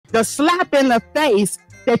the slap in the face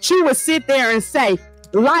that you would sit there and say,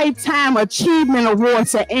 Lifetime Achievement Award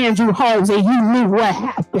to Andrew Holmes, and you knew what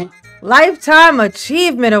happened. Lifetime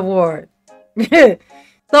Achievement Award. So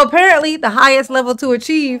apparently the highest level to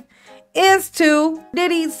achieve is to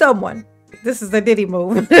Diddy someone. This is the Diddy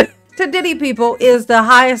move. To Diddy people is the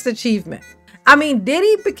highest achievement. I mean,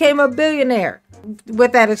 Diddy became a billionaire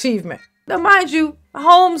with that achievement. Now, mind you,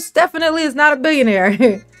 Holmes definitely is not a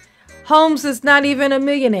billionaire. Holmes is not even a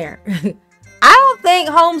millionaire. I don't think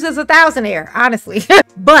Holmes is a thousandaire, honestly.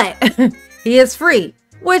 But he is free,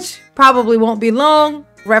 which probably won't be long.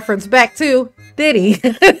 Reference back to Diddy,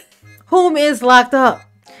 whom is locked up.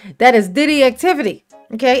 That is Diddy activity.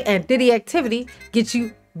 Okay, and Diddy activity gets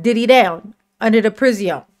you Diddy down under the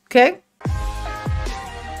prison. Okay.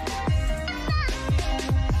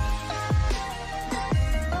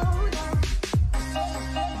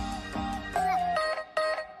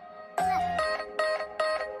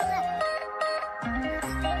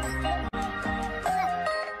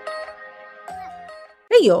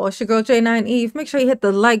 Hey y'all, it's your girl J9 Eve. Make sure you hit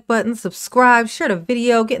the like button, subscribe, share the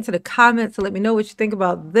video, get into the comments to let me know what you think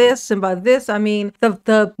about this. And by this, I mean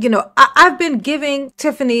I've been giving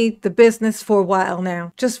Tiffany the business for a while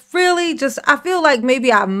now. I feel like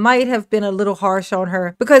maybe I might have been a little harsh on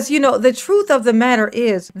her because, the truth of the matter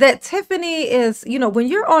is that Tiffany is, when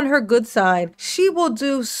you're on her good side, she will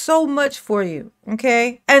do so much for you.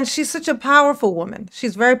 Okay. And she's such a powerful woman.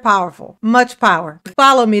 She's very powerful. Much power.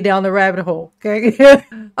 Follow me down the rabbit hole. Okay.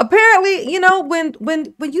 Apparently,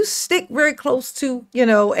 when you stick very close to,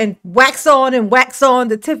 and wax on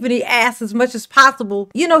the Tiffany ass as much as possible,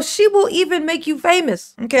 she will even make you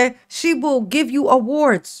famous. Okay. She will give you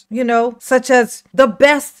awards, such as the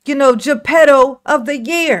best, Geppetto of the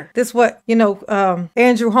year. This is what,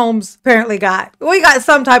 Andrew Holmes apparently got. Well, he got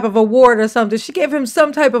some type of award or something. She gave him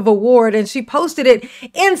some type of award and she posted it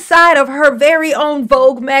inside of her very own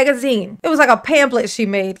Vogue magazine. It was like a pamphlet she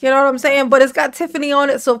made, you know what I'm saying? But it's got Tiffany on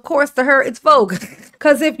it, so of course to her it's Vogue.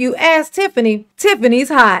 Because if you ask Tiffany, Tiffany's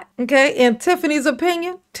hot. Okay, in Tiffany's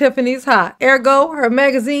opinion, Tiffany's hot. Ergo, her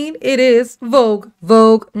magazine, it is Vogue.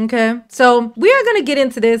 Vogue. Okay, so we are gonna get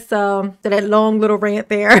into this that long little rant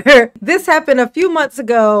there. This happened a few months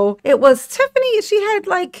ago. It was Tiffany. She had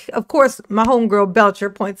of course, my homegirl Belcher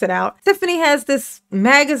points it out. Tiffany has this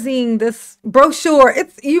magazine, this brochure.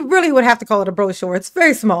 You really would have to call it a brochure. It's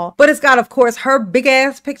very small, but it's got, of course, her big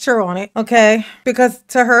ass picture on it. Okay, because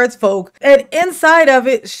to her it's Vogue, and inside of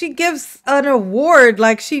it, she gives an award.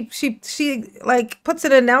 She puts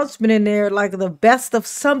an announcement in there, like the best of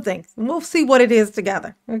something. We'll see what it is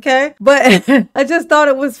together. Okay, but I just thought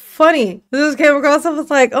it was funny. This came across. I was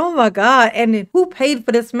like, oh my god! And who paid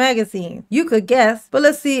for this magazine? You could guess, but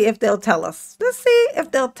let's see if they'll tell us.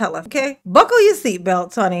 Okay, buckle your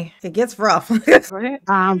seatbelts, honey. It gets rough.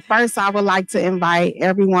 First, I would like to invite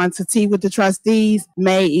everyone to Tea with the Trustees,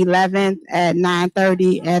 May 11th at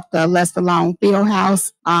 9:30 at the Lester Long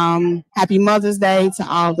Fieldhouse. Happy Mother's Day to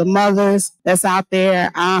all the mothers that's out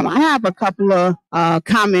there. I have a couple of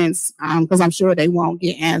comments because I'm sure they won't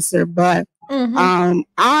get answered, but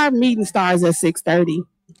our meeting starts at 6:30.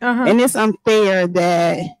 And it's unfair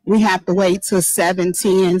that we have to wait till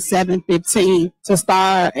 7:10, 7:15 to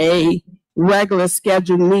start a regular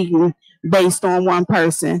scheduled meeting based on one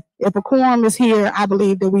person. If a quorum is here, I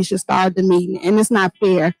believe that we should start the meeting, and it's not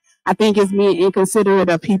fair. I think it's being inconsiderate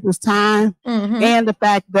of people's time and the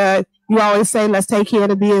fact that you always say, let's take care of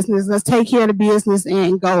the business,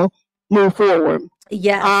 and go move forward.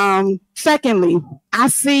 Yeah. Secondly, I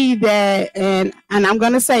see that, and I'm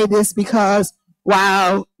going to say this because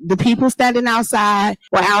while the people standing outside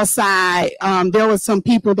were outside, there were some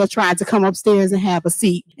people that tried to come upstairs and have a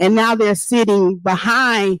seat, and now they're sitting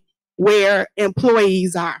behind where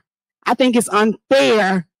employees are. I think it's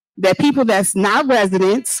unfair that people that's not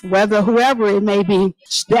residents, whoever it may be,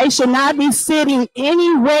 they should not be sitting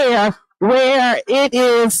anywhere where it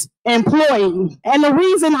is employee. And the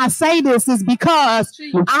reason I say this is because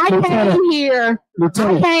I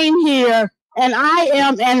came here and I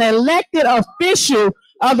am an elected official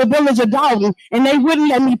of the village of Dalton, and they wouldn't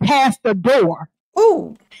let me pass the door.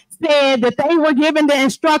 Ooh. Said that they were given the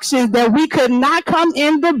instructions that we could not come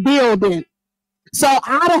in the building. So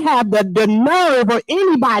I don't have the nerve or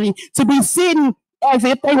anybody to be sitting as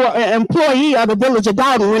if they were an employee of the village of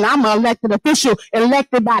Dalton when I'm an elected official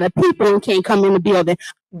elected by the people and can't come in the building.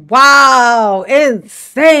 Wow,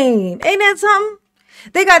 insane. Ain't that something?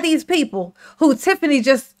 They got these people who Tiffany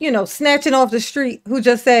just, snatching off the street, who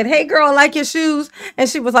just said, hey girl, I like your shoes. And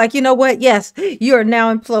she was like, you know what? Yes, you are now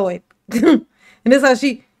employed. And this is how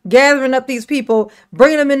gathering up these people,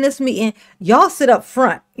 bringing them in this meeting. Y'all sit up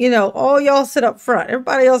front, you know, all y'all sit up front.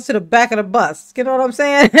 Everybody else to the back of the bus. You know what I'm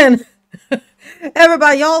saying? And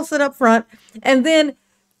everybody, y'all sit up front. And then,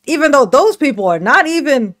 even though those people are not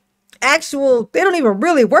even actual, they don't even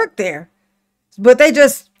really work there, but they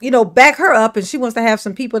just, you know, back her up, and she wants to have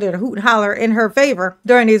some people that hoot and holler in her favor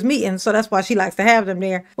during these meetings. So that's why she likes to have them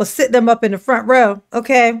there. Well, sit them up in the front row,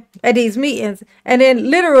 okay, at these meetings. And then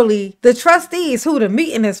literally the trustees, who the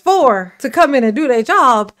meeting is for, to come in and do their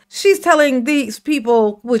job, she's telling these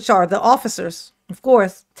people, which are the officers, of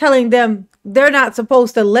course, telling them they're not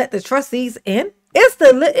supposed to let the trustees in.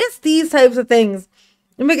 It's these types of things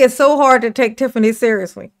that make it so hard to take Tiffany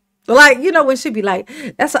seriously. Like, you know, when she be like,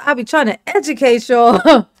 that's what I be trying to educate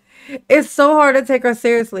y'all. It's so hard to take her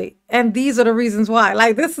seriously. And these are the reasons why.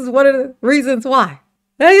 Like, this is one of the reasons why.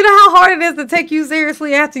 Now, you know how hard it is to take you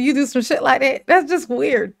seriously after you do some shit like that? That's just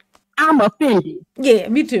weird. I'm offended. Yeah,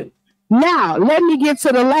 me too. Now, let me get to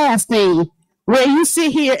the last thing, where you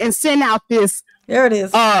sit here and send out this there it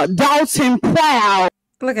is. Dalton Proud.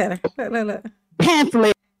 Look at her. Look.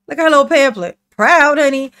 Pamphlet. Look at her little pamphlet. Proud,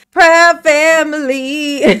 honey. Proud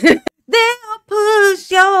family. They'll push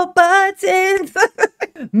your buttons.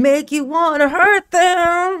 Make you want to hurt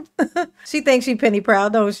them. She thinks she penny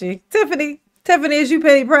proud, don't she? Tiffany, is you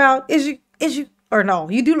penny proud? Is you? Or no,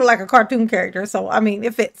 you do look like a cartoon character. So, I mean,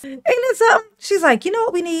 it fits. Ain't it something? She's like, you know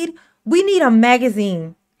what we need? We need a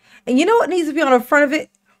magazine. And you know what needs to be on the front of it?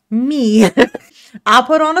 Me. I'll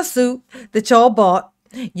put on a suit that y'all bought.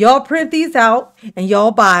 Y'all print these out and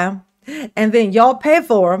y'all buy them. And then y'all pay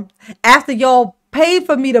for them. After y'all pay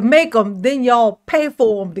for me to make them, then y'all pay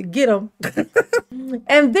for them to get them.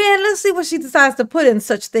 And then let's see what she decides to put in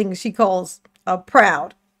such things she calls a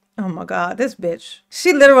proud. Oh my God, this bitch.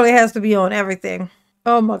 She literally has to be on everything.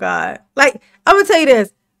 Oh my God. Like, I'm gonna tell you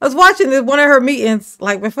this. I was watching one of her meetings,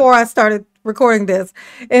 like before I started recording this,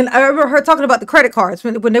 and I remember her talking about the credit cards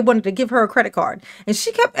when they wanted to give her a credit card, and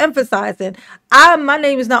she kept emphasizing, my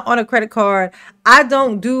name is not on a credit card. I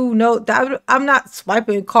don't do I'm not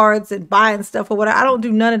swiping cards and buying stuff or whatever. I don't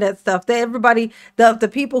do none of that stuff. Everybody, the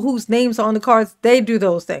people whose names are on the cards, they do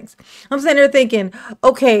those things. I'm sitting there thinking,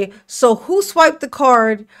 okay, so who swiped the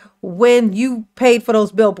card when you paid for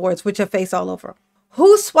those billboards with your face all over?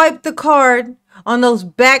 Who swiped the card on those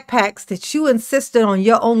backpacks that you insisted on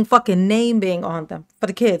your own fucking name being on them for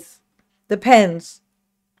the kids? The pens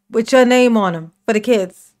with your name on them for the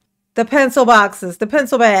kids. The pencil boxes, the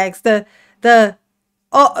pencil bags,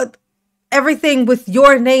 everything with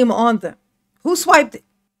your name on them. Who swiped it?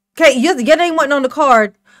 Okay, your name wasn't on the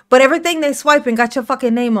card, but everything they swiping got your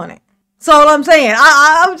fucking name on it. That's all I'm saying.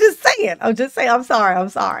 I'm just saying. I'm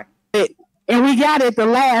sorry. And we got it the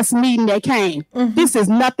last meeting that came. Mm-hmm. This is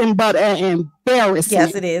nothing but an embarrassment.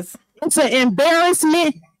 Yes, it is. It's an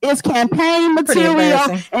embarrassment. It's campaign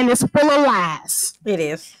material, and it's full of lies. It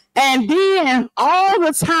is. And then all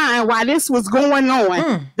the time while this was going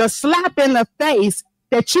on, the slap in the face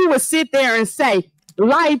that you would sit there and say,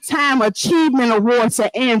 Lifetime Achievement Award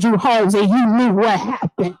to Andrew Holmes, and you knew what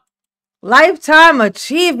happened. Lifetime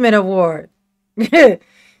Achievement Award. So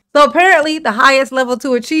apparently the highest level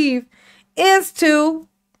to achieve is to,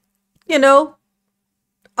 you know,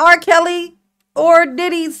 R. Kelly or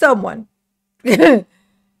Diddy someone. In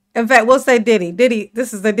fact, we'll say Diddy. Diddy,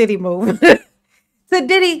 this is the Diddy move.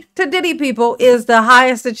 To Diddy people is the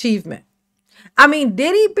highest achievement. I mean,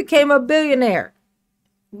 Diddy became a billionaire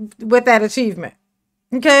with that achievement.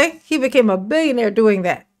 Okay? He became a billionaire doing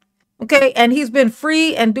that. Okay? And he's been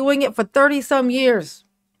free and doing it for 30 some years.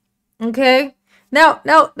 Okay? Now,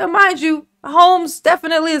 mind you, Holmes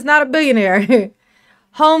definitely is not a billionaire.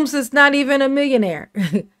 Holmes is not even a millionaire.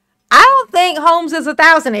 I don't think Holmes is a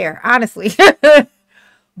thousandaire, honestly.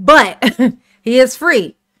 But he is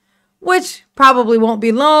free, which probably won't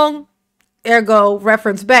be long. Ergo,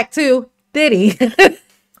 reference back to Diddy,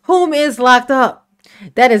 whom is locked up.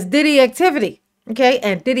 That is Diddy activity. Okay?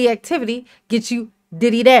 And Diddy activity gets you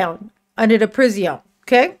Diddy down under the prison.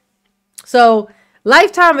 Okay? So,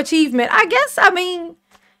 lifetime achievement, I guess, I mean,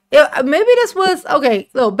 maybe this was, okay,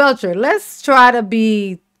 little Belcher, let's try to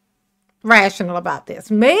be rational about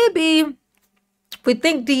this. Maybe if we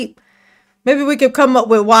think deep, maybe we could come up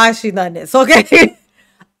with why she done this, okay?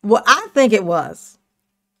 Well, I think it was,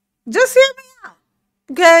 just hear me out,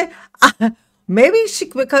 okay? Maybe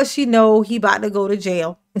because she know he about to go to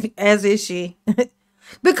jail, as is she.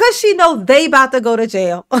 Because she know they about to go to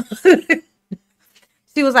jail.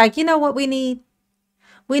 She was like, you know what we need?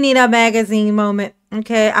 We need a magazine moment.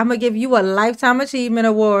 Okay, I'm going to give you a Lifetime Achievement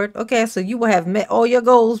Award. Okay, so you will have met all your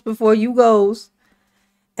goals before you goes.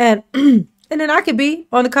 And And then I could be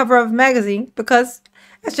on the cover of a magazine because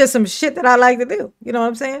that's just some shit that I like to do. You know what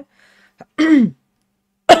I'm saying?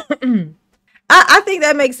 I think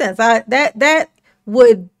that makes sense. That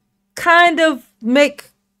would kind of make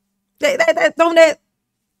that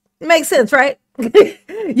make sense, right?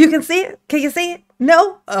 You can see it? Can you see it?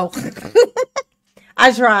 No? Oh.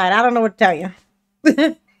 I tried. I don't know what to tell you.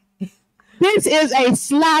 This is a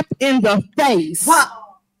slap in the face.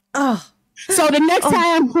 Wow. Oh. So the next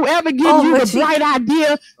time whoever gives you the bright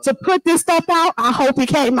idea to put this stuff out, I hope it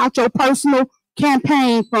came out your personal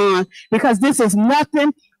campaign fund, because this is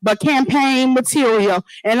nothing but campaign material.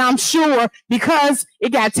 And I'm sure because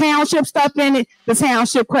it got township stuff in it, the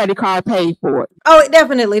township credit card paid for it. Oh, it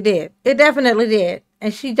definitely did. It definitely did.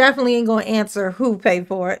 And she definitely ain't going to answer who paid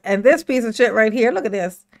for it. And this piece of shit right here, look at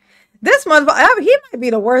this. This motherfucker, he might be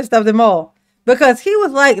the worst of them all, because he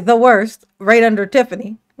was like the worst right under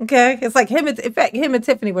Tiffany. Okay. It's like in fact, him and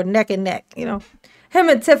Tiffany were neck and neck, you know. Him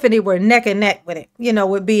and Tiffany were neck and neck with it, you know,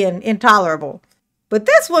 with being intolerable. But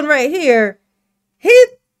this one right here, he,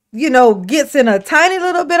 you know, gets in a tiny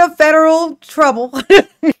little bit of federal trouble.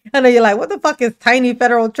 I know you're like, what the fuck is tiny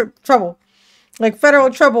federal trouble? Like, federal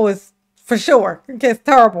trouble is for sure. It gets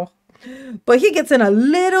terrible. But he gets in a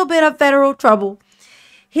little bit of federal trouble.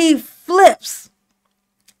 He flips.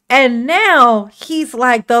 And now he's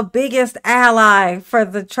like the biggest ally for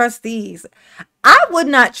the trustees. I would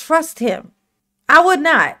not trust him. I would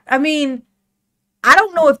not. I mean, I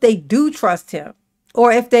don't know if they do trust him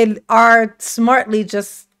or if they are smartly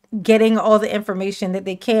just getting all the information that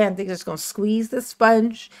they can. They're just going to squeeze the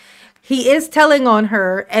sponge. He is telling on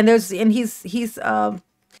her, and he's the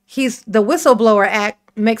Whistleblower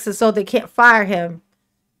Act makes it so they can't fire him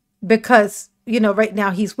because, you know, right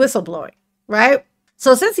now he's whistleblowing, right?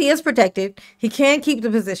 So since he is protected, he can keep the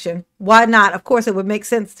position. Why not? Of course, it would make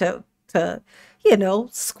sense to you know,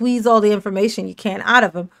 squeeze all the information you can out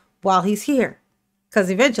of him while he's here. Because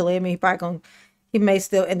eventually, I mean, he may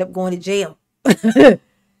still end up going to jail.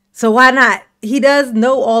 So why not? He does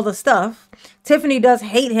know all the stuff. Tiffany does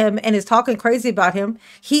hate him and is talking crazy about him.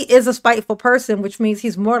 He is a spiteful person, which means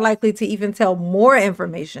he's more likely to even tell more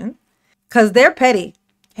information because they're petty.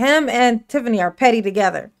 Him and Tiffany are petty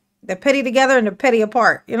together. They're petty together and they're petty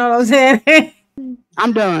apart. You know what I'm saying?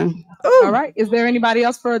 I'm done. Ooh. All right. Is there anybody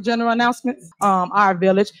else for a general announcements? Our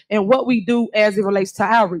village and what we do as it relates to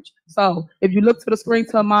outreach. So if you look to the screen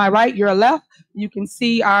to my right, your left, you can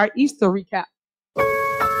see our Easter recap.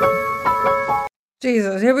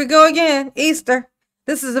 Jesus, here we go again. Easter.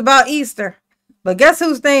 This is about Easter. But guess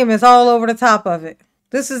whose name is all over the top of it?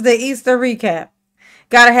 This is the Easter recap.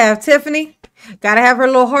 Gotta have Tiffany. Gotta have her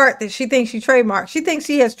little heart that she thinks she trademarked. She thinks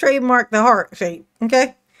she has trademarked the heart shape.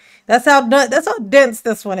 Okay? That's how dense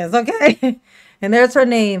this one is. Okay? And there's her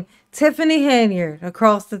name. Tiffany Henyard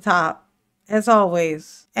across the top. As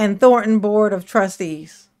always. And Thornton Board of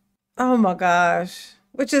Trustees. Oh my gosh.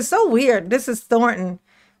 Which is so weird. This is Thornton.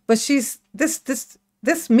 But she's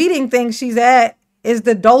this meeting thing she's at is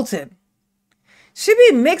the Dalton. She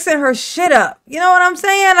be mixing her shit up. You know what I'm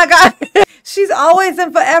saying? Like she's always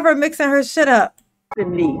and forever mixing her shit up.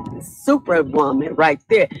 The superwoman right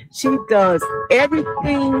there. She does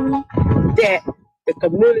everything that the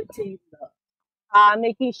community loves.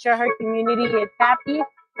 Making sure her community is happy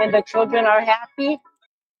and the children are happy.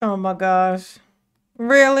 Oh my gosh.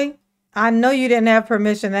 Really? I know you didn't have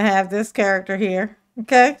permission to have this character here.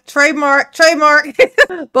 Okay? Trademark.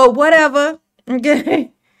 But whatever.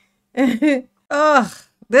 Okay? Ugh.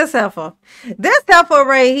 This heifer. This heifer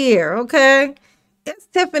right here. Okay? It's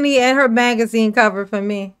Tiffany and her magazine cover for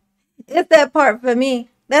me. It's that part for me.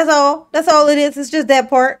 That's all. That's all it is. It's just that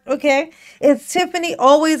part. Okay? It's Tiffany I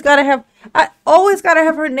always gotta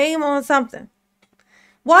have her name on something.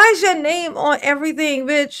 Why is your name on everything,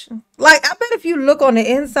 bitch? Like, I bet if you look on the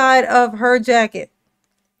inside of her jacket,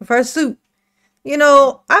 of her suit, you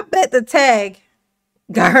know, I bet the tag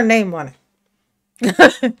got her name on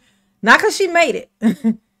it. Not because she made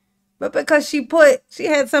it, but because she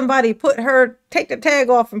had somebody take the tag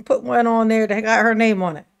off and put one on there that got her name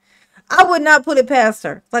on it. I would not put it past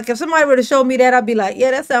her. Like, if somebody were to show me that, I'd be like,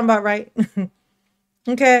 yeah, that sounds about right.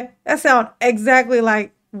 Okay? That sounds exactly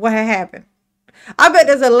like what had happened. I bet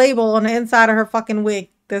there's a label on the inside of her fucking wig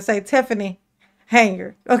that say Tiffany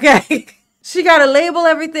Henyard. Okay? She got to label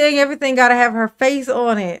everything. Everything got to have her face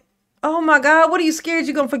on it. Oh my God. What are you scared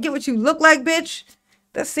you're going to forget what you look like, bitch?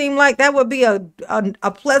 That seemed like that would be a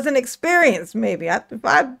pleasant experience, maybe. If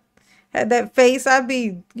I had that face, I'd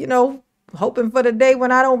be, you know, hoping for the day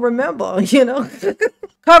when I don't remember, you know.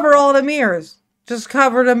 Cover all the mirrors. Just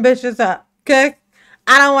cover them bitches up, okay?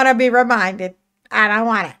 I don't want to be reminded. I don't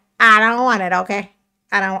want it. I don't want it, okay?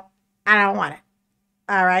 I don't. I don't want it.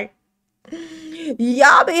 All right.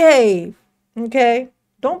 Y'all behave. Okay.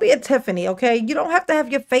 Don't be a Tiffany. Okay. You don't have to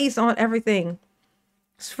have your face on everything.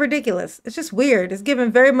 It's ridiculous. It's just weird. It's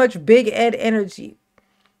giving very much Big Ed energy.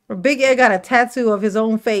 Or Big Ed got a tattoo of his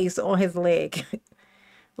own face on his leg.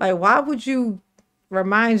 Like, why would you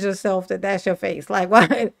remind yourself that that's your face? Like,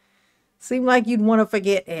 why? Seem like you'd want to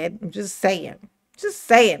forget, Ed. I'm just saying. Just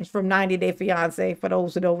saying. It's from 90 Day Fiance, for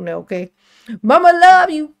those who don't know, okay? Mama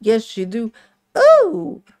love you. Yes, she do.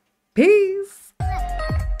 Ooh. Peace.